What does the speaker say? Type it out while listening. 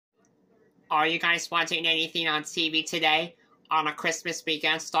Are you guys watching anything on TV today? On a Christmas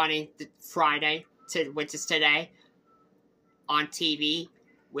weekend starting Friday, which is today, on TV,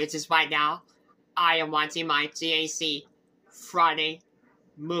 which is right now. I am watching my GAC Friday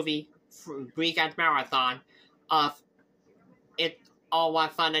movie weekend marathon of it. All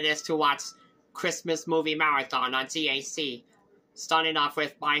what fun it is to watch Christmas movie marathon on GAC. Starting off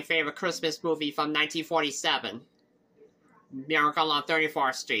with my favorite Christmas movie from 1947. Miracle on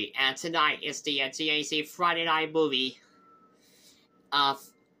 34th Street, and tonight is the GAC Friday night movie of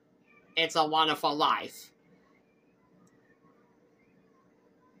It's a Wonderful Life.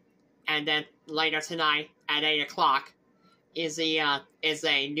 And then later tonight at 8 o'clock is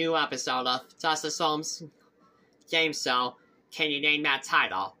a new episode of Justice Holmes game show, Can You Name That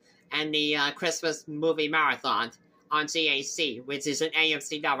Title? And the Christmas movie marathon on GAC, which is an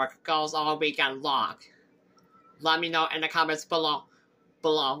AMC network, goes all weekend long. Let me know in the comments below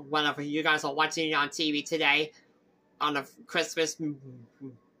whenever you guys are watching it on TV today on the Christmas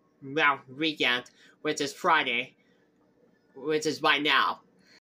weekend, which is Friday, which is right now.